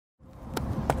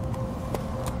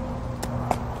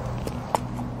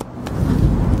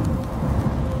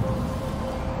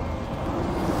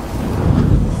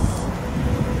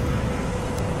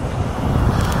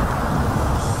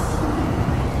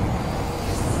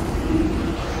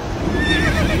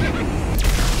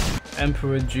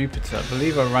EmperorJupiter. I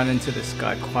believe I ran into this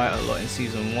guy quite a lot in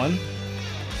Season 1.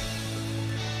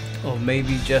 Or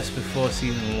maybe just before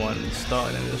Season 1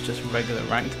 started and it was just regular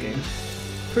ranked games.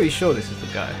 Pretty sure this is the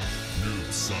guy.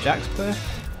 Jax player?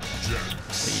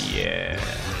 Yeah.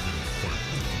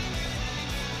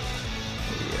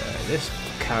 Yeah, this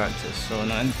character is so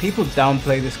annoying. And people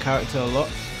downplay this character a lot.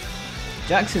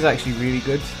 Jax is actually really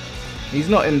good. He's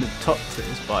not in the top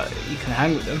tiers, but you can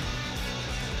hang with him.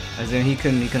 As in, he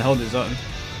can hold his own.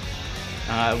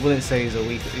 I wouldn't say he's one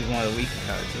of the weaker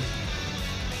characters.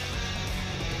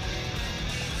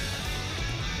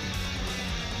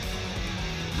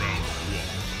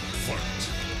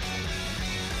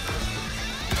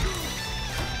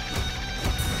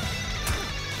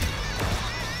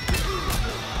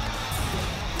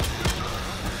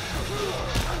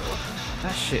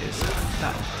 That shit is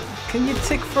that. Can you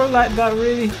tick throw like that,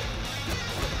 really?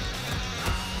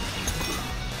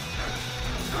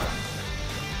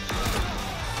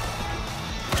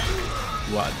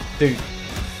 What, dude?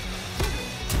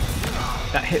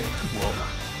 That hit. Whoa.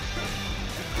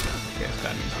 Okay, this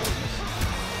guy means business.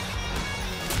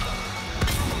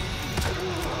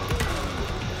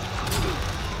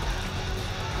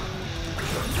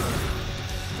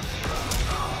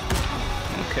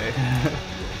 Okay.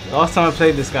 Last time I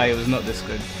played this guy, it was not this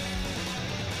good.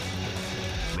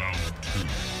 Round 2,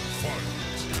 fight.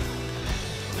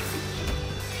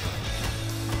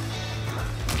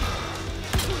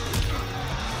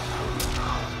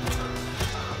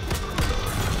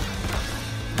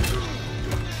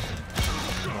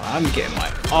 Oh, I'm getting my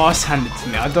ass handed to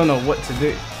me. I don't know what to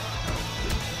do.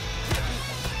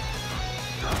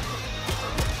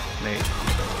 Mate.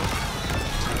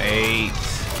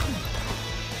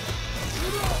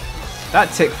 That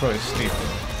tick throw is stupid.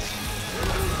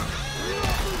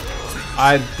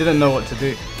 I didn't know what to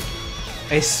do.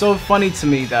 It's so funny to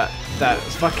me that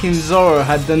fucking Zoro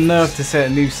had the nerve to say a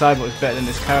noob cyborg is better than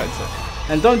this character.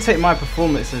 And don't take my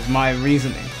performance as my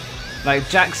reasoning. Like,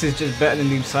 Jax is just better than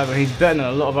noob cyborg. He's better than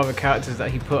a lot of other characters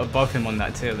that he put above him on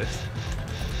that tier list.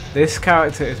 This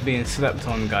character is being slept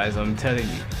on, guys, I'm telling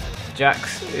you.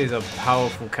 Jax is a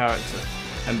powerful character.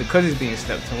 And because he's being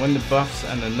slept on, when the buffs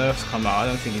and the nerfs come out, I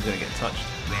don't think he's going to get touched.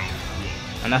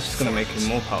 And that's just going to make him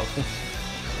more powerful.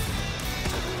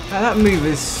 Now, that move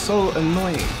is so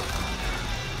annoying.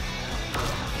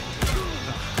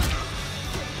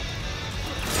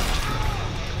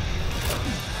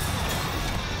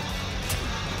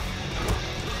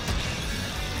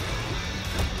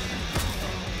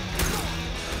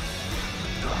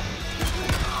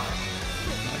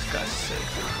 This guy's sick.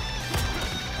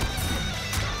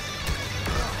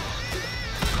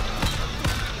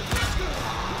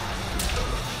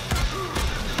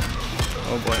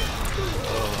 Oh boy.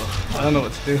 Oh, I don't know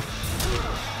what to do.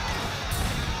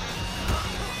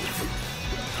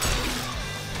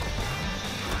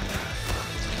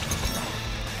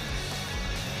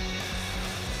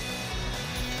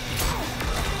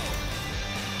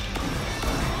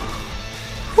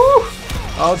 Whew!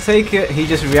 I'll take it. He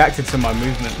just reacted to my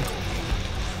movement.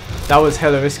 That was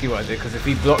hella risky what I did, because if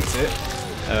he blocked it,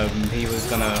 he would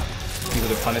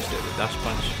have punished it with dash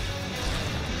punch.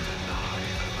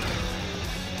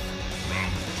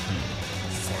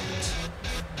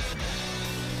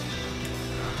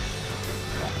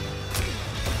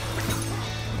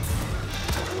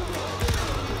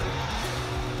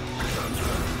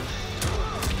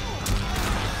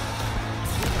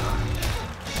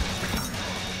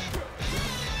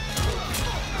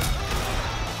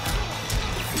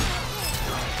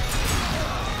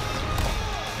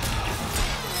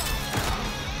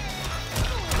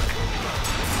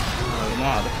 Not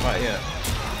out of the fight yet.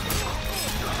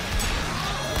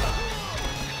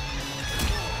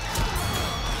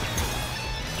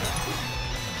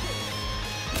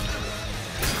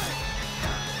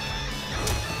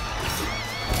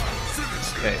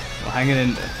 Okay, we're hanging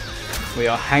in there. We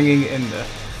are hanging in there.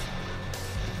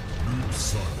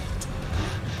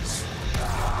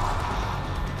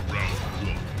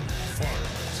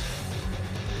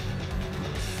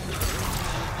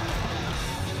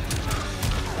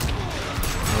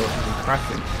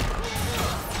 Cracking.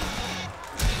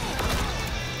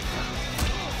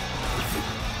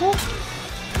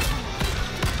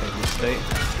 Save mistake.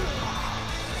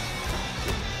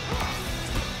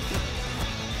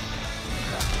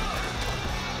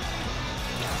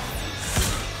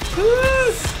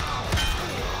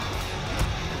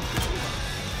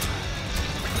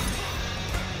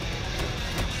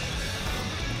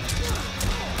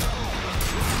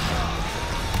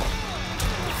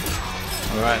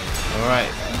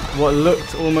 Alright. What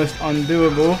looked almost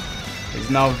undoable is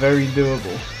now very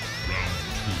doable.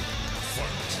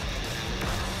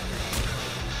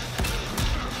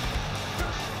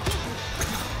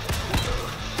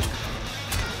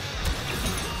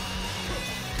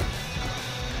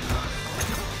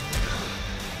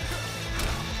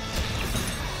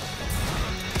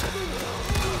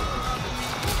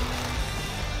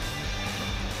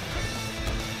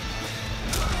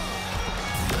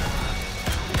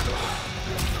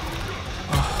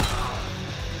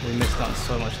 We missed out on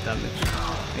so much damage.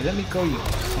 Hey, let me go, you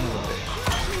son of a bitch.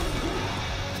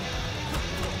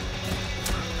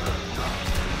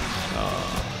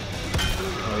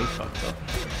 Oh, he fucked up.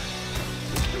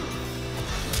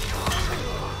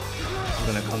 We're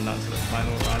gonna come down to the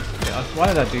final round. Okay, why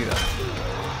did I do that?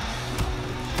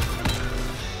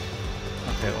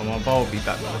 Okay, well my ball will be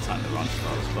back by the time the round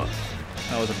starts, but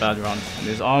that was a bad round. And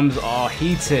his arms are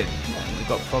heated. We've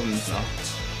got problems now.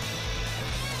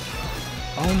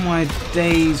 Oh my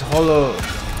days, Hollow.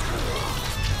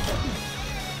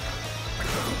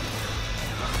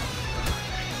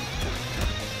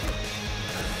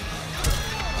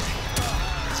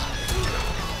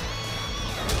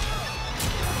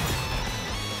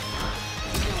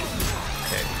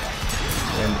 Okay,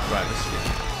 we're in the driver's seat.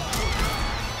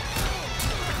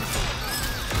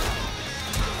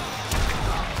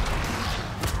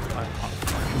 I can't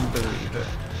fucking believe it.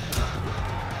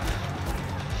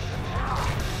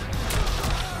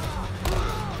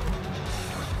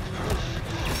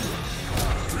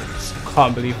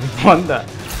 Can't believe we won that.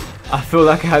 I feel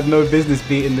like I had no business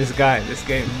beating this guy in this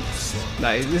game.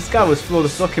 Like, this guy was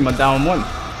flawless stocking my down one.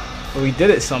 But we did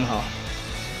it somehow.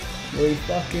 We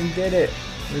fucking did it.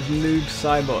 With Noob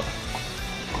Cybot.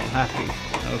 I'm happy.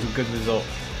 That was a good result.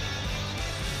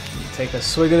 Take a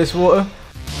swig of this water.